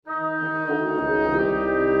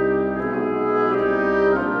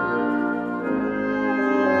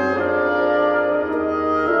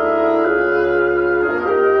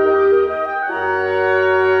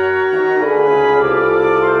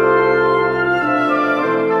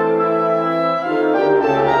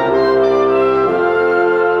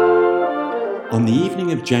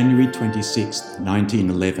January 26,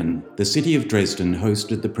 1911, the city of Dresden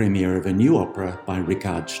hosted the premiere of a new opera by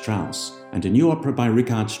Richard Strauss. And a new opera by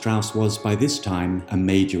Richard Strauss was, by this time, a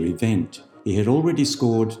major event. He had already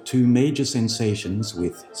scored two major sensations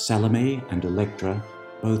with Salome and Electra,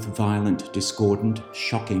 both violent, discordant,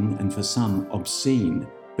 shocking, and for some, obscene.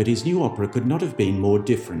 But his new opera could not have been more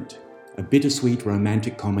different. A bittersweet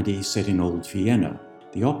romantic comedy set in old Vienna.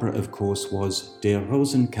 The opera, of course, was Der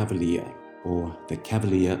Rosenkavalier, or The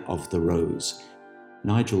Cavalier of the Rose.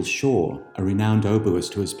 Nigel Shaw, a renowned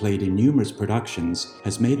oboist who has played in numerous productions,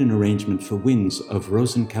 has made an arrangement for winds of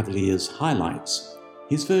Rosenkavalier's highlights.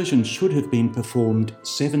 His version should have been performed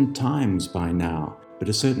 7 times by now, but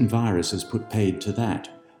a certain virus has put paid to that.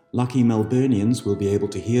 Lucky Melburnians will be able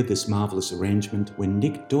to hear this marvellous arrangement when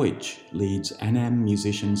Nick Deutsch leads Annam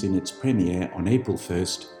musicians in its premiere on April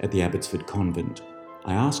 1st at the Abbotsford Convent.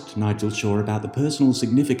 I asked Nigel Shaw about the personal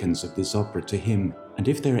significance of this opera to him and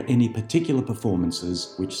if there are any particular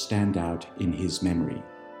performances which stand out in his memory.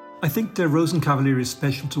 I think Der Rosenkavalier is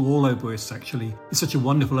special to all oboists, actually. It's such a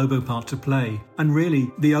wonderful oboe part to play. And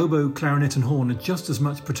really, the oboe, clarinet and horn are just as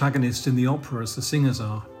much protagonists in the opera as the singers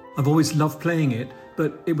are. I've always loved playing it,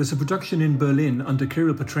 but it was a production in Berlin under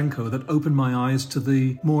Kirill Petrenko that opened my eyes to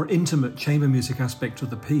the more intimate chamber music aspect of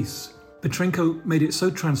the piece. Petrenko made it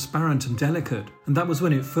so transparent and delicate, and that was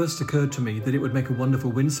when it first occurred to me that it would make a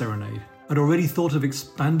wonderful wind serenade. I'd already thought of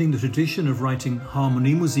expanding the tradition of writing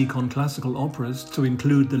Harmoniemusik on classical operas to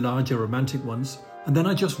include the larger romantic ones, and then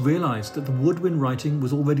I just realised that the woodwind writing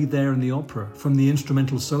was already there in the opera, from the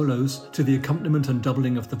instrumental solos to the accompaniment and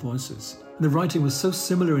doubling of the voices. And the writing was so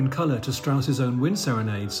similar in colour to Strauss's own wind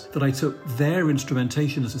serenades that I took their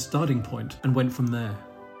instrumentation as a starting point and went from there.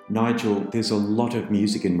 Nigel, there's a lot of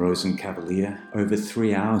music in Rosenkavalier, over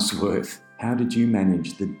 3 hours worth. How did you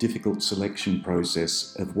manage the difficult selection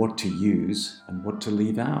process of what to use and what to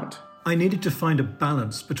leave out? I needed to find a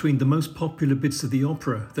balance between the most popular bits of the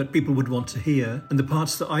opera that people would want to hear and the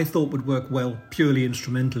parts that I thought would work well purely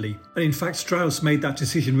instrumentally. And in fact, Strauss made that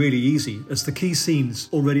decision really easy, as the key scenes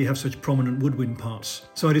already have such prominent woodwind parts.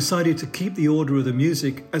 So I decided to keep the order of the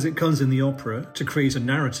music as it comes in the opera to create a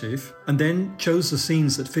narrative, and then chose the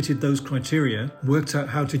scenes that fitted those criteria, worked out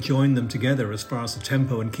how to join them together as far as the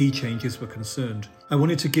tempo and key changes were concerned. I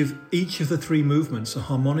wanted to give each of the 3 movements a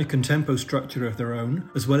harmonic and tempo structure of their own,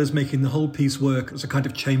 as well as making the whole piece work as a kind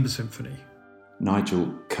of chamber symphony. Nigel,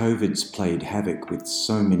 COVID's played havoc with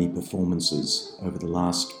so many performances over the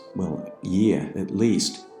last, year at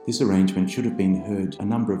least. This arrangement should have been heard a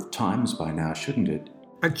number of times by now, shouldn't it?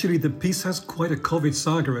 Actually, the piece has quite a COVID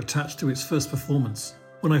saga attached to its first performance.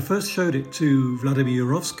 When I first showed it to Vladimir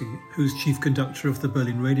Jurovsky, who's chief conductor of the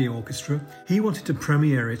Berlin Radio Orchestra, he wanted to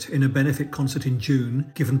premiere it in a benefit concert in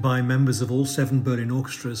June, given by members of all 7 Berlin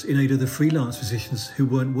orchestras in aid of the freelance musicians who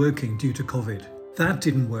weren't working due to COVID. That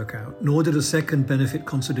didn't work out, nor did a second benefit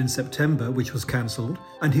concert in September, which was cancelled,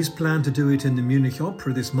 and his plan to do it in the Munich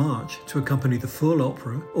Opera this March to accompany the full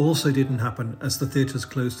opera also didn't happen as the theatres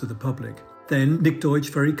closed to the public. Then Nick Deutsch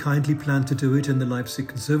very kindly planned to do it in the Leipzig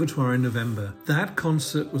Conservatoire in November. That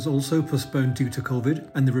concert was also postponed due to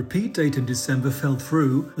COVID, and the repeat date in December fell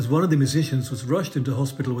through as one of the musicians was rushed into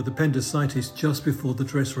hospital with appendicitis just before the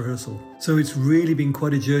dress rehearsal. So it's really been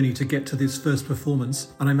quite a journey to get to this first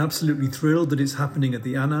performance, and I'm absolutely thrilled that it's happening at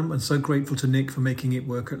the Annam and so grateful to Nick for making it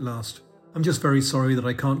work at last. I'm just very sorry that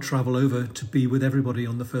I can't travel over to be with everybody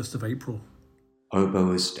on the 1st of April.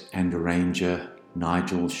 Oboist and arranger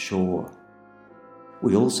Nigel Shaw.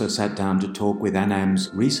 We also sat down to talk with Annam's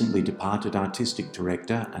recently departed artistic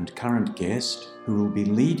director and current guest, who will be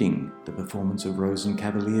leading the performance of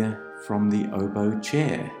Rosenkavalier from the oboe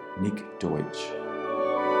chair, Nick Deutsch.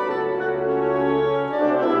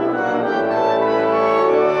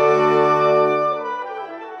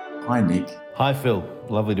 Hi, Nick. Hi, Phil.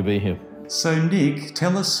 Lovely to be here. So, Nick,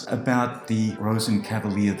 tell us about the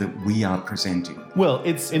Rosenkavalier that we are presenting. Well,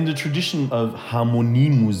 it's in the tradition of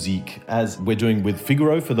Harmoniemusik, as we're doing with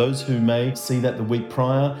Figaro, for those who may see that the week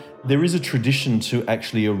prior. There is a tradition to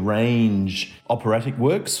actually arrange operatic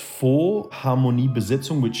works for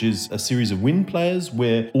Harmoniebesetzung, which is a series of wind players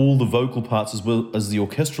where all the vocal parts as well as the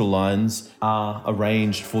orchestral lines are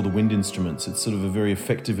arranged for the wind instruments. It's sort of a very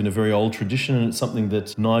effective and a very old tradition, and it's something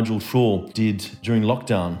that Nigel Shaw did during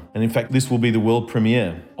lockdown. And in fact, this will be the world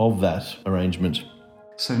premiere of that arrangement.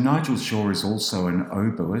 So Nigel Shaw is also an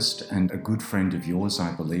oboist and a good friend of yours,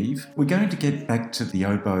 I believe. We're going to get back to the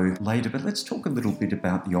oboe later, but let's talk a little bit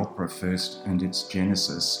about the opera first and its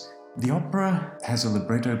genesis. The opera has a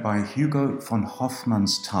libretto by Hugo von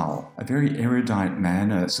Hofmannsthal, a very erudite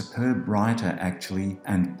man, a superb writer actually,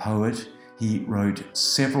 and poet. He wrote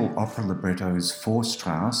several opera librettos for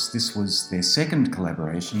Strauss. This was their second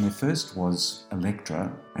collaboration. Their first was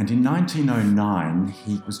Elektra. And in 1909,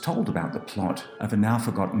 he was told about the plot of a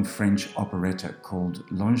now-forgotten French operetta called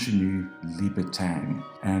L'Ingénue Libertin.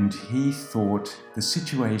 And he thought the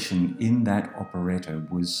situation in that operetta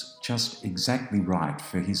was just exactly right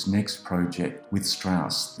for his next project with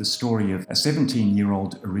Strauss, the story of a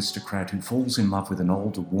 17-year-old aristocrat who falls in love with an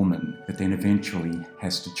older woman, but then eventually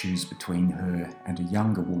has to choose between her and a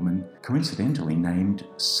younger woman, coincidentally named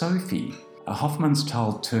Sophie.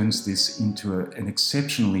 Hofmannsthal turns this into an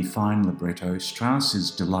exceptionally fine libretto. Strauss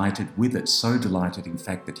is delighted with it, so delighted in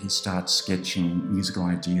fact that he starts sketching musical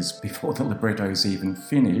ideas before the libretto is even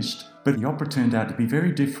finished. But the opera turned out to be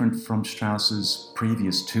very different from Strauss's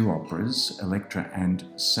previous two operas, Elektra and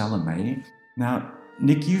Salome. Now,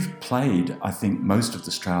 Nick, you've played, I think, most of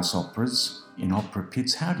the Strauss operas in opera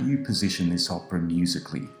pits. How do you position this opera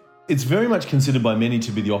musically? It's very much considered by many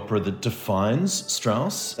to be the opera that defines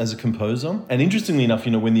Strauss as a composer. And interestingly enough,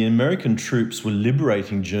 when the American troops were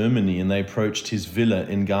liberating Germany and they approached his villa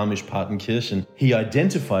in Garmisch-Partenkirchen, he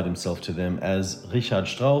identified himself to them as Richard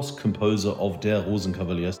Strauss, composer of Der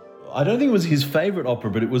Rosenkavalier. I don't think it was his favourite opera,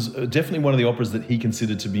 but it was definitely one of the operas that he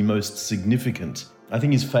considered to be most significant. I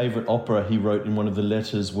think his favourite opera he wrote in one of the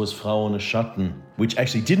letters was Frau ohne Schatten, which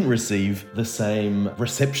actually didn't receive the same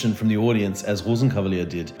reception from the audience as Rosenkavalier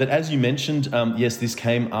did. But as you mentioned, yes, this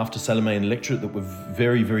came after Salome and Elektra that were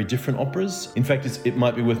very, very different operas. In fact, it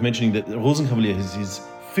might be worth mentioning that Rosenkavalier is his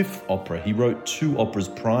fifth opera. He wrote two operas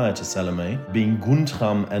prior to Salome, being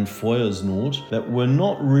Guntram and Feuersnot, that were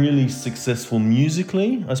not really successful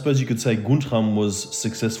musically. I suppose you could say Guntram was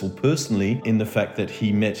successful personally in the fact that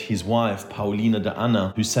he met his wife, Paulina de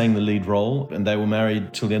Anna, who sang the lead role, and they were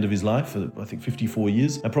married till the end of his life, I think 54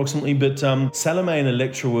 years approximately. But Salome and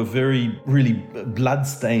Elektra were really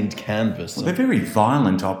blood-stained canvas. Well, they're very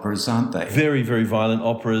violent operas, aren't they? Very, very violent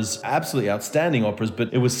operas, absolutely outstanding operas,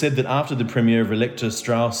 but it was said that after the premiere of Elektra,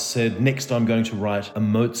 Strauss said, next I'm going to write a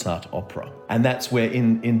Mozart opera. And that's where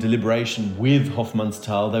in deliberation with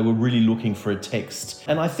Hofmannsthal, they were really looking for a text.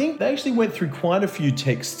 And I think they actually went through quite a few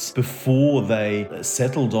texts before they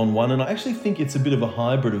settled on one. And I actually think it's a bit of a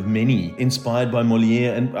hybrid of many, inspired by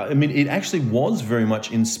Molière. And I mean, it actually was very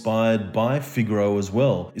much inspired by Figaro as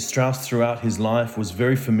well. Strauss throughout his life was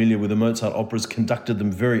very familiar with the Mozart operas, conducted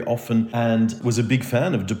them very often, and was a big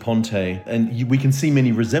fan of De Ponte. And we can see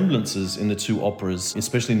many resemblances in the two operas,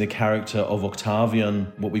 especially in the character of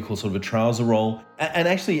Octavian, what we call sort of a trouser role. And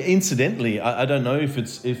actually, incidentally, I don't know if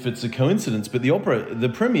it's a coincidence, but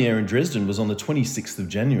the premiere in Dresden was on the 26th of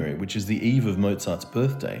January, which is the eve of Mozart's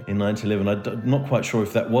birthday in 1911. I'm not quite sure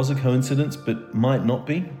if that was a coincidence, but might not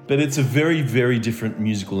be. But it's a very, very different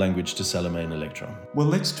musical language to Salome and Elektra. Well,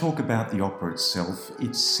 let's talk about the opera itself.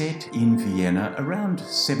 It's set in Vienna around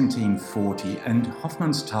 1740, and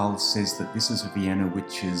Hofmannsthal says that this is a Vienna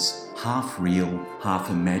which is half real, half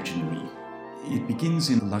imaginary. It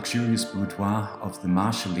begins in the luxurious boudoir of the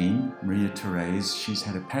Marschallin, Maria Therese. She's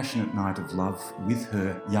had a passionate night of love with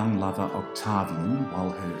her young lover Octavian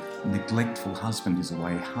while her neglectful husband is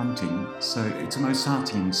away hunting. So it's a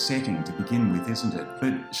Mozartian setting to begin with, isn't it?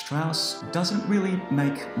 But Strauss doesn't really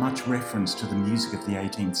make much reference to the music of the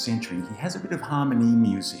 18th century. He has a bit of harmony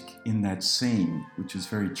music in that scene, which is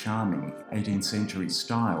very charming, 18th century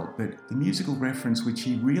style. But the musical reference which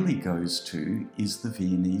he really goes to is the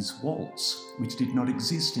Viennese waltz, which did not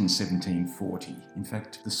exist in 1740. In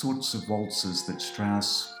fact, the sorts of waltzes that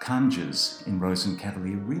Strauss conjures in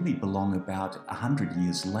Rosenkavalier really belong about 100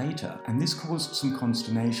 years later, and this caused some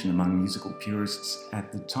consternation among musical purists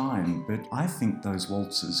at the time, but I think those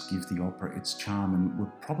waltzes give the opera its charm and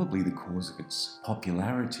were probably the cause of its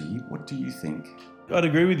popularity. What do you think? I'd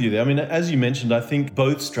agree with you there. I mean, as you mentioned, I think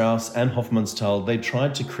both Strauss and Hofmannsthal, they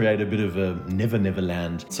tried to create a bit of a Never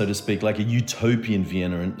Land, so to speak, like a utopian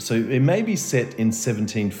Vienna. And so it may be set in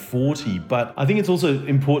 1740, but I think it's also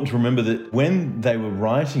important to remember that when they were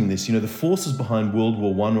writing this, the forces behind World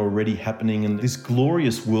War I were already happening, and this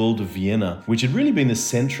glorious world of Vienna, which had really been the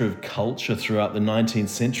center of culture throughout the 19th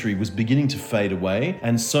century, was beginning to fade away.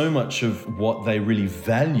 And so much of what they really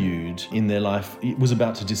valued in their life was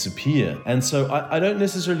about to disappear. And so I don't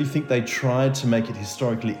necessarily think they tried to make it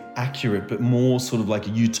historically accurate, but more sort of like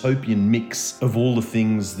a utopian mix of all the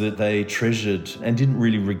things that they treasured and didn't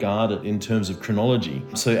really regard it in terms of chronology.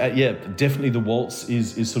 So yeah, definitely the waltz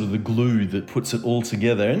is sort of the glue that puts it all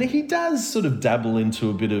together. there. And he does sort of dabble into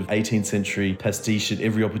a bit of 18th century pastiche at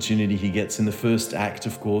every opportunity he gets. In the first act,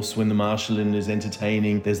 of course, when the Marschallin is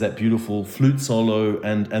entertaining, there's that beautiful flute solo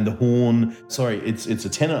and the horn. Sorry, it's a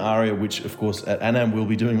tenor aria, which of course at Annam we'll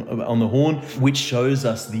be doing on the horn, which shows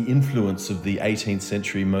us the influence of the 18th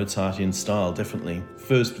century Mozartian style, definitely.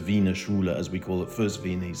 First Wiener Schule, as we call it, first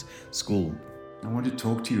Viennese school. I want to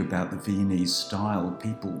talk to you about the Viennese style.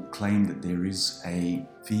 People claim that there is a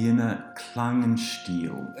Wiener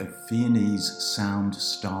Klangenstil, a Viennese sound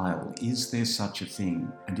style. Is there such a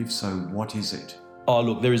thing? And if so, what is it? Oh,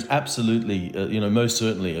 look, there is absolutely, most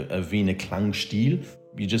certainly a Wiener Klangstil.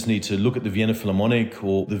 You just need to look at the Vienna Philharmonic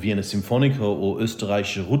or the Vienna Symphoniker or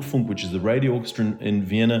Österreichische Rundfunk, which is the radio orchestra in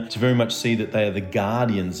Vienna, to very much see that they are the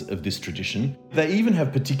guardians of this tradition. They even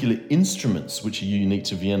have particular instruments which are unique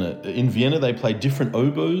to Vienna. In Vienna, they play different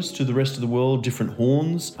oboes to the rest of the world, different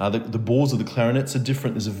horns. The bores of the clarinets are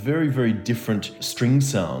different. There's a very, very different string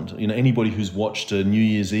sound. Anybody who's watched a New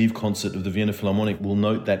Year's Eve concert of the Vienna Philharmonic will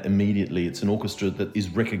note that immediately. It's an orchestra that is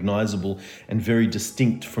recognizable and very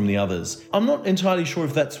distinct from the others. I'm not entirely sure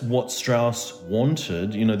if that's what Strauss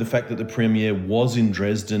wanted. The fact that the premiere was in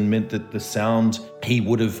Dresden meant that the sound he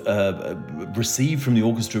would have received from the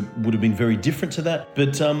orchestra would have been very different to that.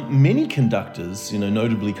 But many conductors,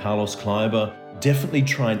 notably Carlos Kleiber, definitely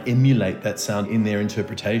try and emulate that sound in their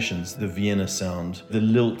interpretations, the Vienna sound, the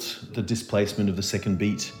lilt, the displacement of the second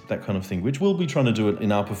beat, that kind of thing, which we'll be trying to do it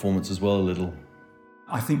in our performance as well a little.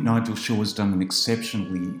 I think Nigel Shaw has done an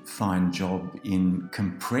exceptionally fine job in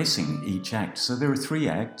compressing each act. So there are 3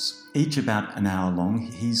 acts, each about an hour long.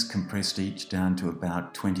 He's compressed each down to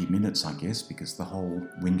about 20 minutes, I guess, because the whole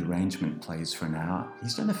wind arrangement plays for an hour.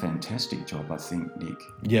 He's done a fantastic job, I think, Nick.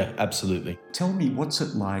 Yeah, absolutely. Tell me, what's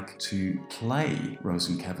it like to play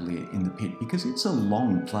Rosenkavalier in the pit? Because it's a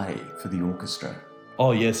long play for the orchestra.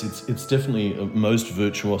 Oh yes, it's definitely a most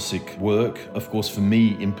virtuosic work. Of course, for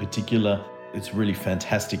me in particular, it's really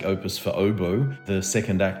fantastic opus for oboe. The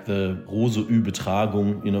second act, the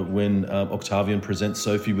Rose-Übertragung, when Octavian presents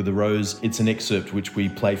Sophie with the rose, it's an excerpt which we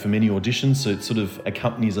play for many auditions, so it sort of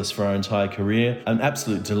accompanies us for our entire career. An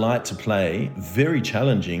absolute delight to play, very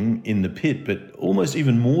challenging in the pit, but almost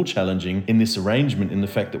even more challenging in this arrangement, in the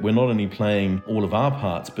fact that we're not only playing all of our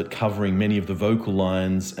parts, but covering many of the vocal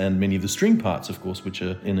lines and many of the string parts, of course, which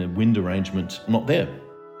are in a wind arrangement not there.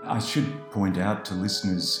 I should point out to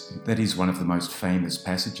listeners that is one of the most famous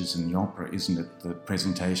passages in the opera, isn't it? The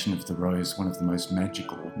presentation of the rose, one of the most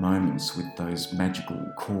magical moments with those magical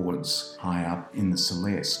chords high up in the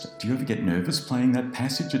celeste. Do you ever get nervous playing that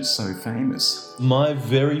passage? It's so famous. My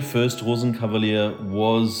very first Rosenkavalier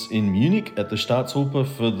was in Munich at the Staatsoper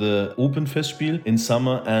for the Opernfestspiel in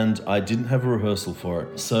summer, and I didn't have a rehearsal for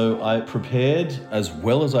it. So I prepared as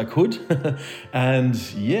well as I could. And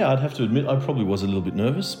yeah, I'd have to admit I probably was a little bit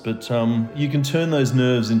nervous. But you can turn those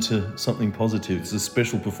nerves into something positive. It's a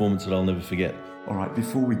special performance that I'll never forget. All right,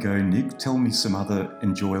 before we go, Nick, tell me some other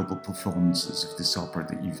enjoyable performances of this opera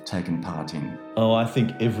that you've taken part in. Oh, I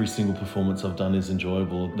think every single performance I've done is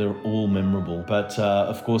enjoyable. They're all memorable. But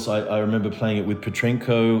of course, I remember playing it with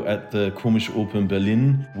Petrenko at the Komische Oper in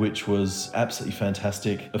Berlin, which was absolutely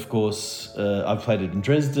fantastic. Of course, I've played it in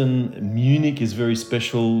Dresden. Munich is very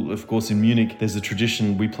special. Of course, in Munich, there's a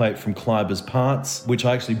tradition. We play it from Kleiber's parts, which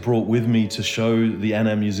I actually brought with me to show the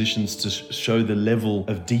Annam musicians, to show the level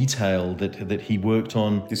of detail that he worked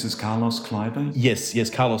on. This is Carlos Kleiber? Yes,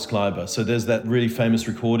 Carlos Kleiber. So there's that really famous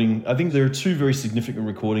recording. I think there are 2 very significant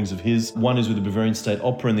recordings of his. One is with the Bavarian State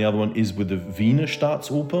Opera and the other one is with the Wiener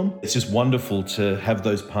Staatsoper. It's just wonderful to have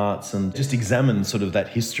those parts and just examine sort of that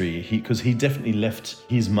history, because he definitely left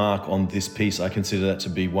his mark on this piece. I consider that to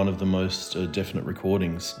be one of the most definite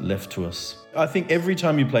recordings left to us. I think every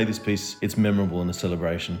time you play this piece, it's memorable in a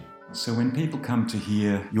celebration. So when people come to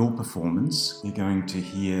hear your performance, you're going to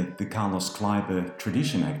hear the Carlos Kleiber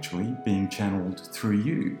tradition actually being channeled through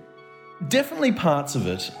you. Definitely parts of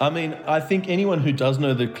it. I mean, I think anyone who does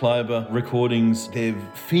know the Kleiber recordings, they're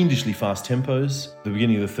fiendishly fast tempos. The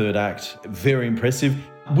beginning of the 3rd act, very impressive.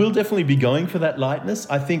 We'll definitely be going for that lightness.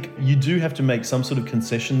 I think you do have to make some sort of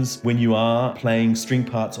concessions when you are playing string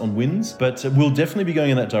parts on winds, but we'll definitely be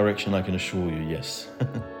going in that direction, I can assure you, yes.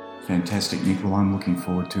 Fantastic, Nick. Well, I'm looking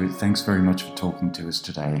forward to it. Thanks very much for talking to us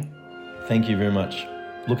today. Thank you very much.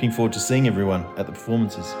 Looking forward to seeing everyone at the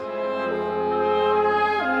performances.